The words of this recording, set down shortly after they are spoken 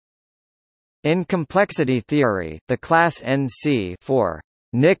In complexity theory, the class NC for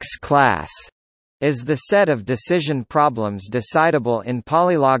Nix class is the set of decision problems decidable in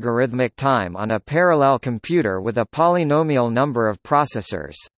polylogarithmic time on a parallel computer with a polynomial number of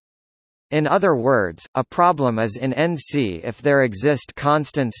processors. In other words, a problem is in NC if there exist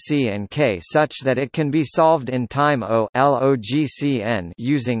constants C and K such that it can be solved in time O logcn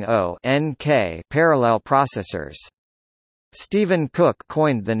using O n k parallel processors. Stephen Cook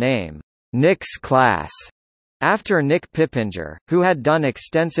coined the name Nix class after Nick Pippinger, who had done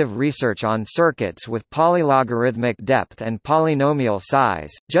extensive research on circuits with polylogarithmic depth and polynomial size,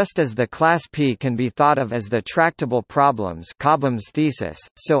 just as the class P can be thought of as the tractable problems Cobham's thesis,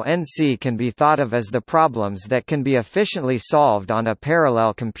 so NC can be thought of as the problems that can be efficiently solved on a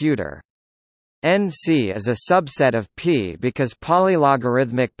parallel computer. NC is a subset of P because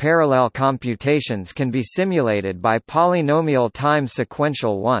polylogarithmic parallel computations can be simulated by polynomial time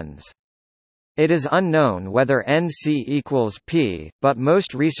sequential ones. It is unknown whether NC equals P, but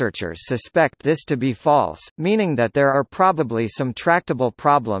most researchers suspect this to be false, meaning that there are probably some tractable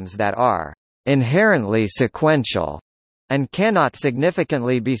problems that are inherently sequential and cannot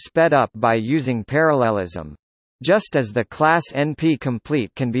significantly be sped up by using parallelism. Just as the class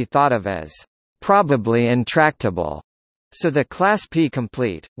NP-complete can be thought of as probably intractable, so the class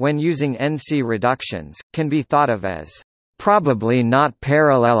P-complete, when using NC reductions, can be thought of as probably not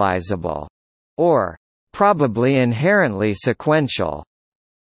parallelizable, or probably inherently sequential.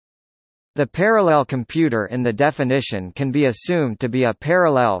 The parallel computer in the definition can be assumed to be a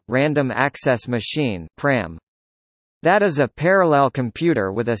parallel, random access machine (PRAM). That is a parallel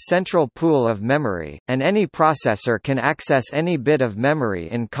computer with a central pool of memory, and any processor can access any bit of memory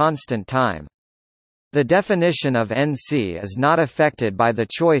in constant time. The definition of NC is not affected by the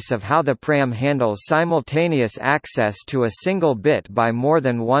choice of how the PRAM handles simultaneous access to a single bit by more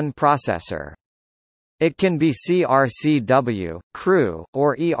than one processor. It can be CRCW, CRU,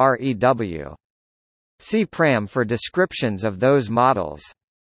 or EREW. See PRAM for descriptions of those models.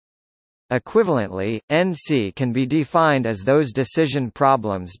 Equivalently, NC can be defined as those decision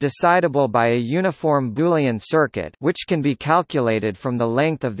problems decidable by a uniform Boolean circuit which can be calculated from the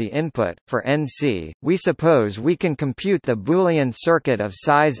length of the input. For NC, we suppose we can compute the Boolean circuit of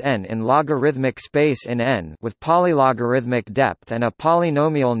size n in logarithmic space in N with polylogarithmic depth and a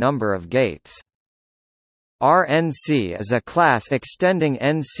polynomial number of gates. RNC is a class extending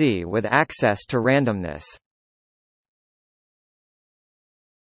NC with access to randomness.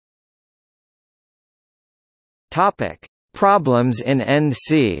 Topic: Problems in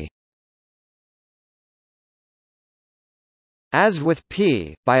NC. As with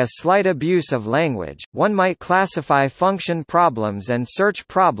P, by a slight abuse of language, one might classify function problems and search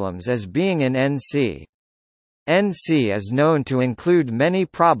problems as being in NC. NC is known to include many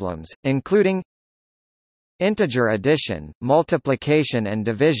problems, including integer addition, multiplication and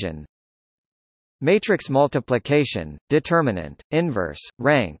division, matrix multiplication, determinant, inverse,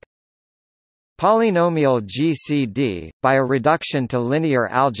 rank, polynomial GCD, by a reduction to linear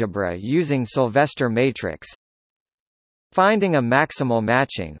algebra using Sylvester matrix, finding a maximal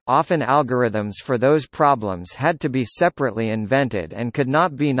matching. Often algorithms for those problems had to be separately invented and could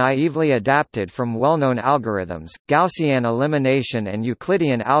not be naively adapted from well-known algorithms. Gaussian elimination and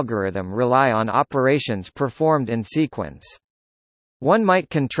Euclidean algorithm rely on operations performed in sequence. One might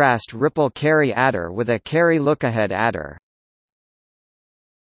contrast ripple carry adder with a carry lookahead adder.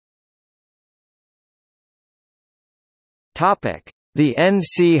 Topic: The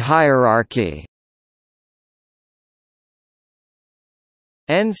NC hierarchy.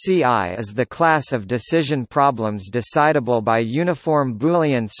 NCI is the class of decision problems decidable by uniform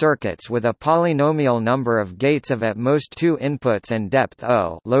Boolean circuits with a polynomial number of gates of at most 2 inputs and depth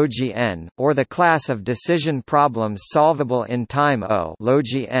O log(n), or the class of decision problems solvable in time O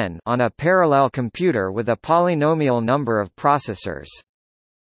log(n) on a parallel computer with a polynomial number of processors.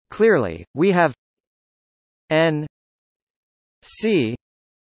 Clearly, we have n c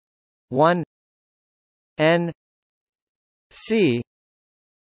 1 n c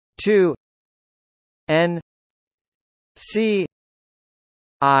 2 n c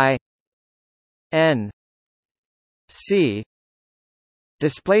I n c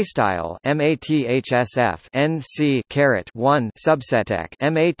display style mathsf nc caret 1 subseteq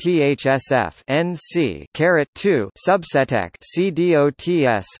mathsf nc caret 2 subseteq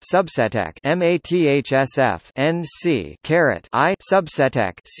cdots subseteq mathsf nc caret I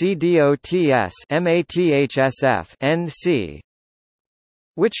subseteq cdots mathsf nc,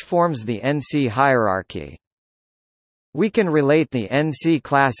 which forms the NC hierarchy. We can relate the NC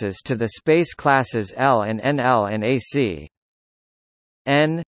classes to the space classes L and NL and AC.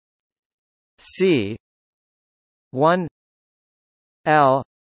 N C 1 L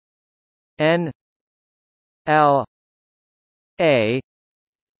N L A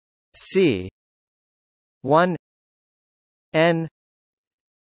C 1 N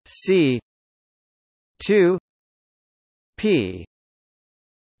C 2 P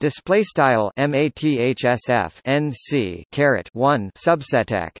display style mathsf nc caret 1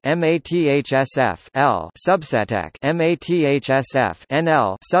 subseteq mathsf l subseteq mathsf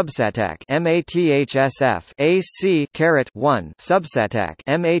nl subseteq mathsf ac caret 1 subseteq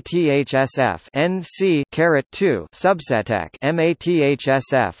mathsf nc caret 2 subseteq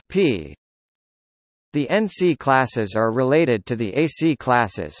mathsf p. The NC classes are related to the AC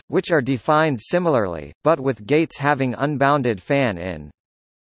classes, which are defined similarly, but with gates having unbounded fan-in.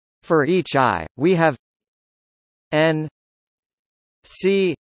 For each I, we have N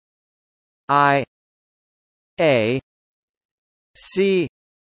C I A C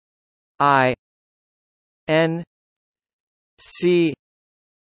I N C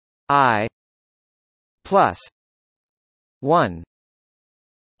I plus 1.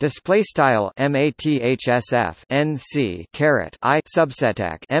 Display style mathsf nc caret I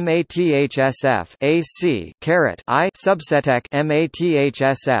subseteq mathsf ac caret I subseteq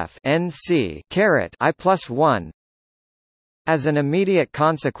mathsf nc caret I plus 1. As an immediate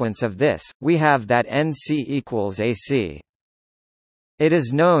consequence of this, we have that nc equals ac. It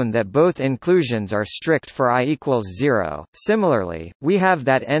is known that both inclusions are strict for I equals 0. Similarly, we have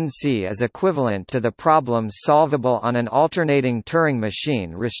that NC is equivalent to the problems solvable on an alternating Turing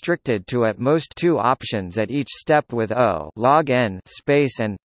machine restricted to at most 2 options at each step with O log n space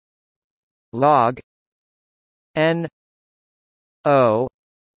and log n O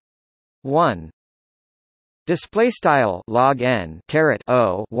 1 display style log n caret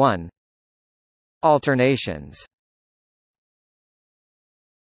O 1 alternations.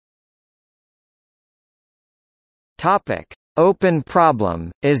 Topic: Open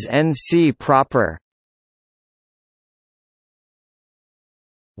problem: Is NC proper?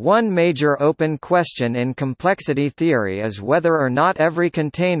 One major open question in complexity theory is whether or not every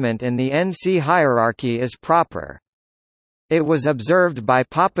containment in the NC hierarchy is proper. It was observed by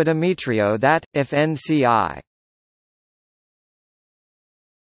Papademetriou that, if NCI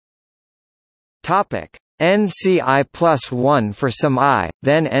NCI plus 1 for some I,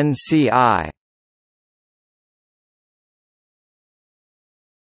 then NCI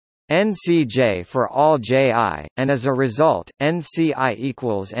NCJ for all Ji, and as a result, NCI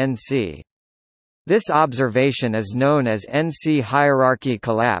equals NC. This observation is known as NC hierarchy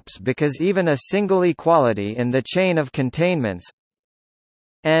collapse because even a single equality in the chain of containments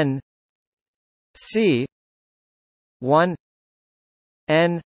N C 1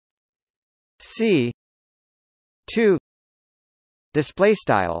 N C 2 display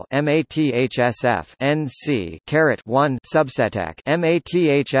style mathsf nc caret 1 subseteq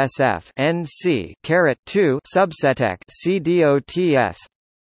mathsf nc caret 2 subseteq cdots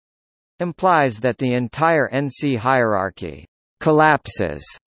implies that the entire NC hierarchy collapses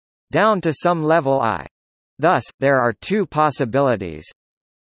down to some level I. Thus, there are 2 possibilities: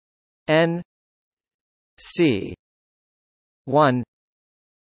 N C 1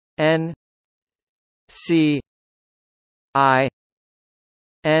 N C I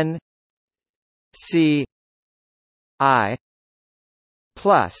N C I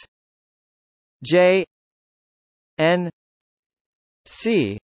plus J N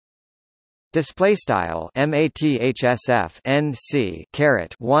C display style mathsf nc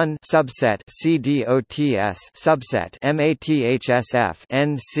caret 1 subset cdots subset mathsf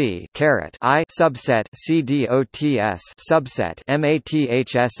nc caret I subset cdots subset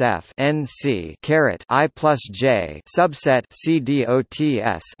mathsf nc caret I plus j subset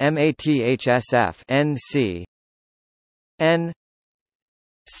cdots mathsf nc n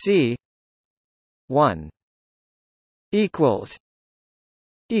c 1 equals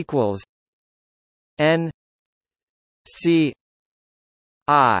N C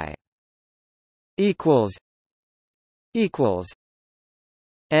I equals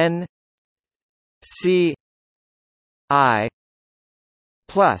N C I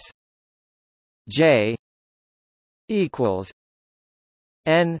plus J equals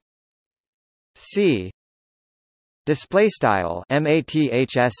N C display style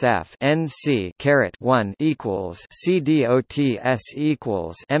mathsf nc caret 1 equals cdots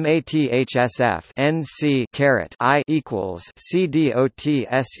equals mathsf nc caret I equals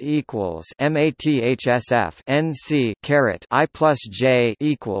cdots equals mathsf nc caret I plus j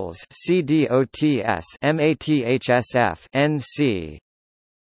equals cdots mathsf nc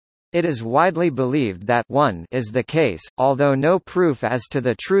It is widely believed that 1 is the case, although no proof as to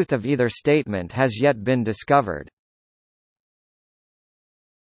the truth of either statement has yet been discovered.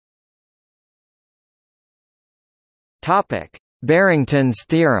 Topic: Barrington's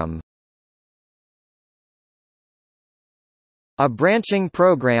theorem. A branching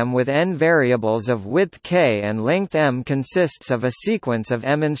program with n variables of width k and length m consists of a sequence of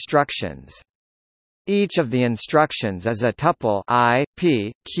m instructions. Each of the instructions is a tuple I,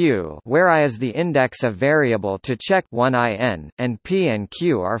 p, q, where I is the index of variable to check 1 in, and p and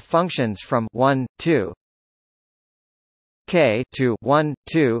q are functions from 1, 2 k to 1,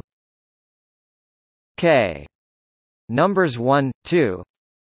 2 k. Numbers 1, 2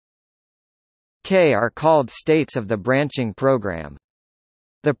 k are called states of the branching program.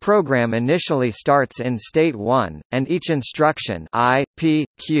 The program initially starts in state 1, and each instruction I, p,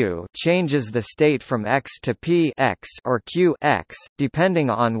 q changes the state from x to p x or q x,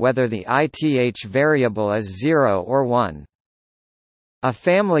 depending on whether the ith variable is 0 or 1. A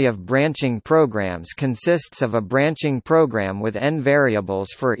family of branching programs consists of a branching program with n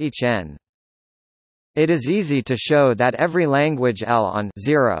variables for each n. It is easy to show that every language L on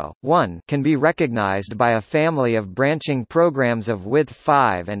 0, 1 can be recognized by a family of branching programs of width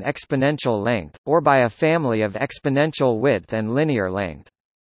 5 and exponential length, or by a family of exponential width and linear length.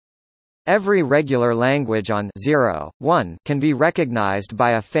 Every regular language on 0, 1 can be recognized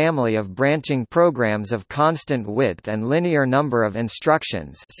by a family of branching programs of constant width and linear number of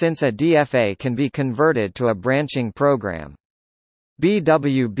instructions, since a DFA can be converted to a branching program.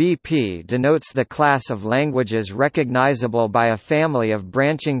 BWBP denotes the class of languages recognizable by a family of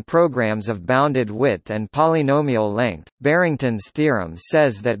branching programs of bounded width and polynomial length. Barrington's theorem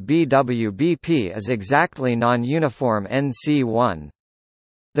says that BWBP is exactly non-uniform NC1.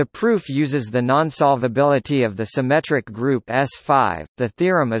 The proof uses the non-solvability of the symmetric group S5. The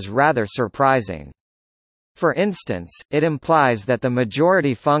theorem is rather surprising. For instance, it implies that the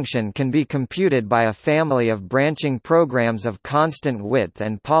majority function can be computed by a family of branching programs of constant width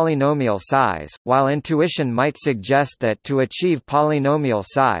and polynomial size, while intuition might suggest that to achieve polynomial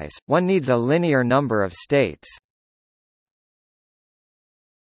size, one needs a linear number of states.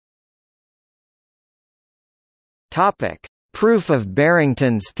 Topic: Proof of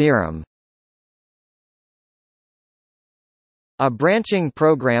Barrington's theorem. A branching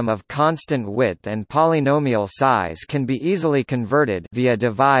program of constant width and polynomial size can be easily converted via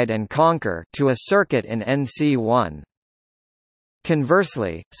divide and conquer to a circuit in NC1.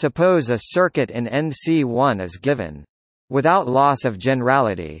 Conversely, suppose a circuit in NC1 is given. Without loss of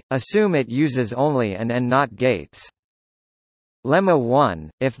generality, assume it uses only an and not gates. Lemma 1,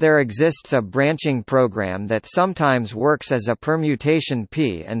 if there exists a branching program that sometimes works as a permutation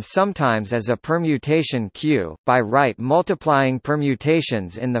P and sometimes as a permutation Q, by right multiplying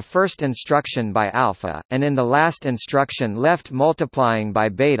permutations in the first instruction by alpha, and in the last instruction left multiplying by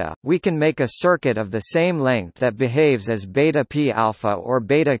beta, we can make a circuit of the same length that behaves as beta P alpha or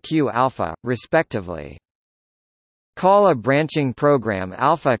beta Q alpha, respectively. Call a branching program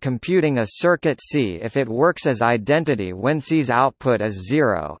alpha computing a circuit C if it works as identity when C's output is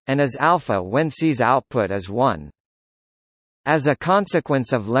 0, and as alpha when C's output is 1. As a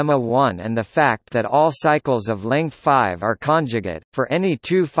consequence of lemma 1 and the fact that all cycles of length 5 are conjugate, for any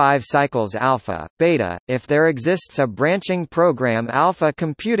two 5 cycles alpha, beta, if there exists a branching program alpha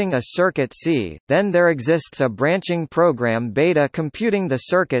computing a circuit C, then there exists a branching program beta computing the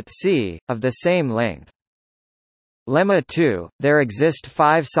circuit C, of the same length. Lemma 2, there exist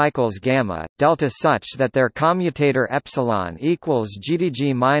 5 cycles gamma, delta such that their commutator epsilon equals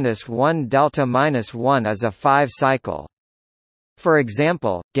GDG minus 1 delta minus 1 is a 5 cycle. For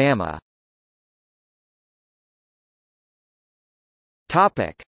example, gamma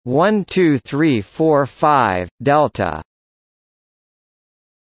 1 2 3 4 5 delta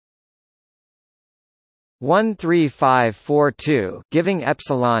 1 3 5 4 2 giving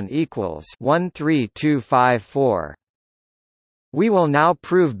epsilon equals 1 3 2 5 4. We will now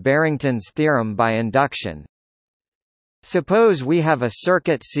prove Barrington's theorem by induction. Suppose we have a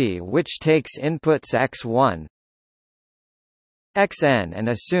circuit C which takes inputs x1 xn and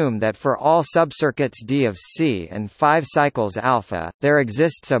assume that for all subcircuits D of C and 5 cycles alpha, there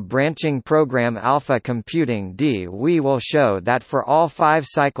exists a branching program alpha computing D. We will show that for all 5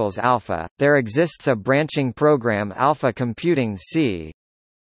 cycles alpha, there exists a branching program alpha computing C.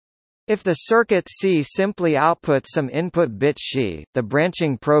 If the circuit C simply outputs some input bit xi, the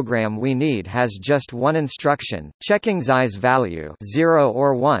branching program we need has just one instruction, checking xi's value 0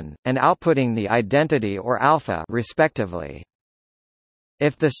 or 1, and outputting the identity or alpha respectively.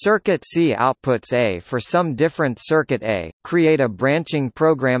 If the circuit C outputs A for some different circuit A, create a branching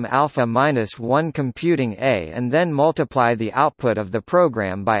program alpha minus 1 computing A and then multiply the output of the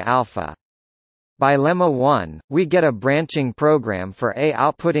program by alpha. By lemma 1, we get a branching program for A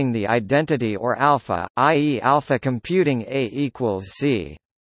outputting the identity or alpha, i.e. alpha computing A equals C.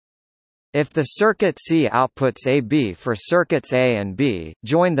 If the circuit C outputs AB for circuits A and B,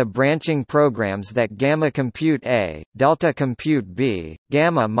 join the branching programs that gamma compute A, delta compute B,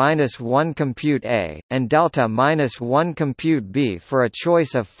 gamma minus 1 compute A, and delta minus 1 compute B for a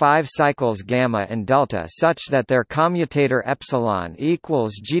choice of 5 cycles gamma and delta such that their commutator epsilon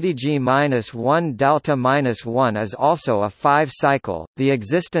equals GDG minus 1 delta minus 1 is also a 5-cycle. The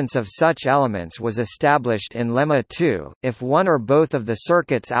existence of such elements was established in lemma 2. If one or both of the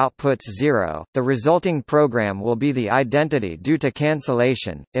circuits outputs 0, the resulting program will be the identity due to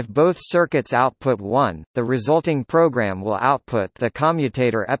cancellation. If both circuits output 1, the resulting program will output the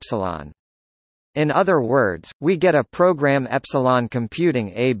commutator epsilon. In other words, we get a program epsilon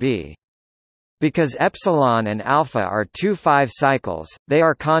computing AB. Because epsilon and alpha are two 5-cycles, they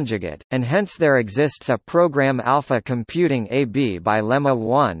are conjugate, and hence there exists a program alpha computing AB by lemma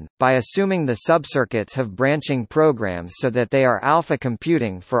 1, by assuming the subcircuits have branching programs so that they are alpha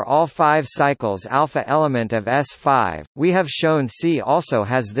computing for all 5 cycles alpha element of S5. We have shown C also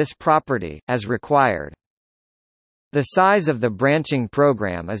has this property, as required. The size of the branching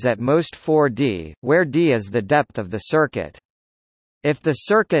program is at most 4D, where D is the depth of the circuit. If the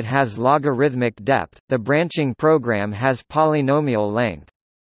circuit has logarithmic depth, the branching program has polynomial length.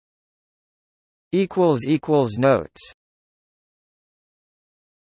 Notes